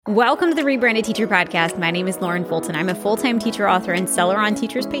Welcome to the Rebranded Teacher Podcast. My name is Lauren Fulton. I'm a full-time teacher, author, and seller on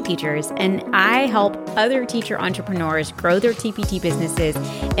Teachers Pay Teachers, and I help other teacher entrepreneurs grow their TPT businesses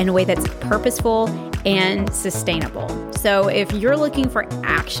in a way that's purposeful and sustainable. So if you're looking for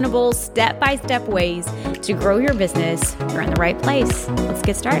actionable, step-by-step ways to grow your business, you're in the right place. Let's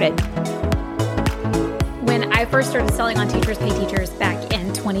get started. When I first started selling on Teachers Pay Teachers back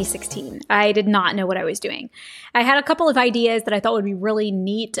in 2016, I did not know what I was doing. I had a couple of ideas that I thought would be really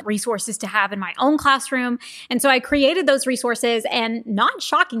neat resources to have in my own classroom. And so I created those resources, and not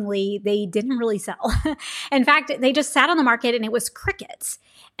shockingly, they didn't really sell. In fact, they just sat on the market and it was crickets.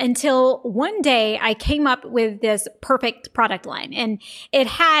 Until one day I came up with this perfect product line, and it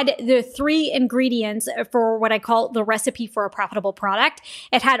had the 3 ingredients for what I call the recipe for a profitable product.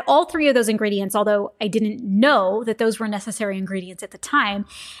 It had all 3 of those ingredients, although I didn't know that those were necessary ingredients at the time.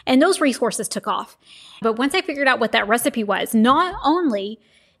 And those resources took off. But once I figured out what that recipe was, not only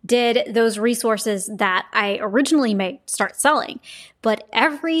did those resources that I originally made start selling, but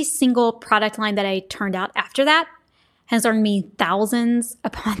every single product line that I turned out after that has earned me thousands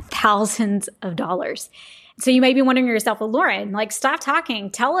upon thousands of dollars. So you may be wondering to yourself, well, Lauren, stop talking.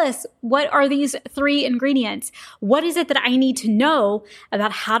 Tell us, what are these 3 ingredients? What is it that I need to know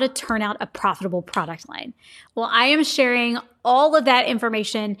about how to turn out a profitable product line? Well, I am sharing all of that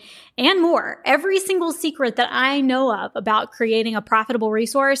information and more. Every single secret that I know of about creating a profitable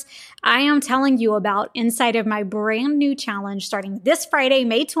resource, I am telling you about inside of my brand new challenge starting this Friday,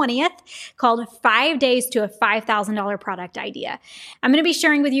 May 20th, called 5 Days to a $5,000 Product Idea. I'm going to be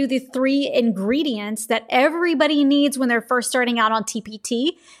sharing with you the 3 ingredients that everybody needs when they're first starting out on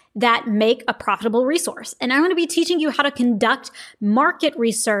TPT that make a profitable resource. And I'm going to be teaching you how to conduct market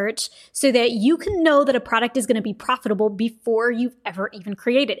research so that you can know that a product is going to be profitable before you've ever even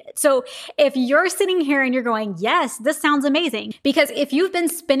created it. So if you're sitting here and you're going, yes, this sounds amazing, because if you've been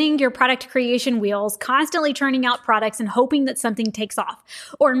spinning your product creation wheels, constantly churning out products and hoping that something takes off,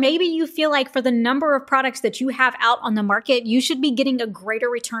 or maybe you feel like for the number of products that you have out on the market, you should be getting a greater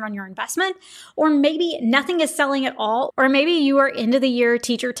return on your investment, or maybe nothing is selling at all, or maybe you are end of the year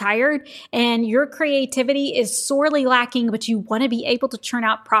teacher tired and your creativity is sorely lacking, but you want to be able to churn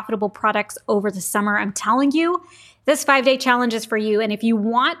out profitable products over the summer. I'm telling you, this 5-day challenge is for you. And if you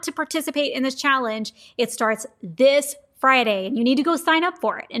want to participate in this challenge, it starts this Friday, and you need to go sign up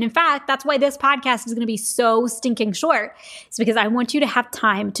for it. And in fact, that's why this podcast is going to be so stinking short. It's because I want you to have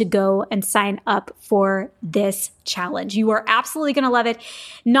time to go and sign up for this challenge. You are absolutely going to love it.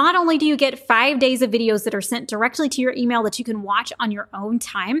 Not only do you get 5 days of videos that are sent directly to your email that you can watch on your own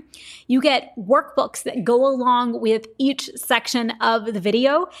time, you get workbooks that go along with each section of the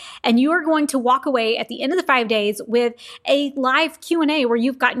video, and you are going to walk away at the end of the 5 days with a live Q&A where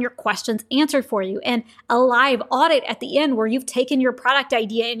you've gotten your questions answered for you, and a live audit at the end where you've taken your product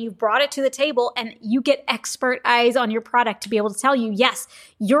idea and you've brought it to the table, and you get expert eyes on your product to be able to tell you, yes,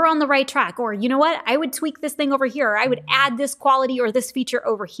 you're on the right track, or you know what, I would tweak this thing over here, or I would add this quality or this feature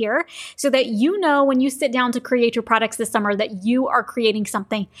over here, so that you know when you sit down to create your products this summer that you are creating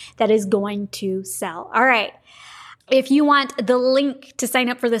something that is going to sell. All right. If you want the link to sign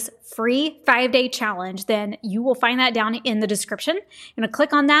up for this free 5-day challenge, then you will find that down in the description. You're going to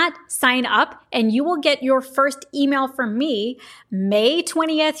click on that, sign up, and you will get your first email from me May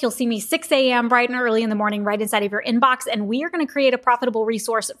 20th. You'll see me 6 a.m. bright and early in the morning right inside of your inbox, and we are going to create a profitable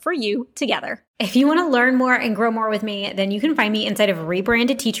resource for you together. If you want to learn more and grow more with me, then you can find me inside of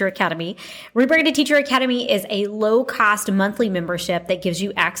Rebranded Teacher Academy. Rebranded Teacher Academy is a low-cost monthly membership that gives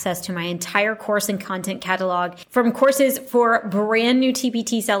you access to my entire course and content catalog, from courses for brand new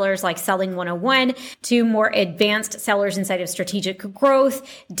TPT sellers like Selling 101 to more advanced sellers inside of strategic growth,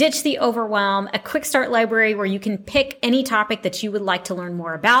 Ditch the Overwhelm, a quick start library where you can pick any topic that you would like to learn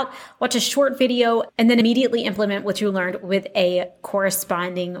more about, watch a short video, and then immediately implement what you learned with a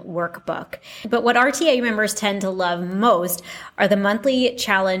corresponding workbook. But what RTA members tend to love most are the monthly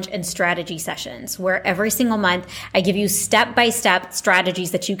challenge and strategy sessions, where every single month I give you step-by-step strategies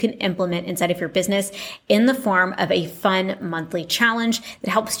that you can implement inside of your business in the form of a fun monthly challenge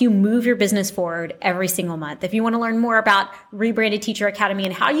that helps you move your business forward every single month. If you want to learn more about Rebranded Teacher Academy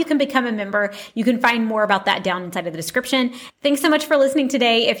and how you can become a member, you can find more about that down inside of the description. Thanks so much for listening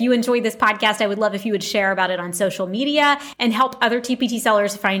today. If you enjoyed this podcast, I would love if you would share about it on social media and help other TPT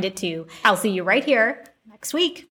sellers find it too. I'll see you right here next week.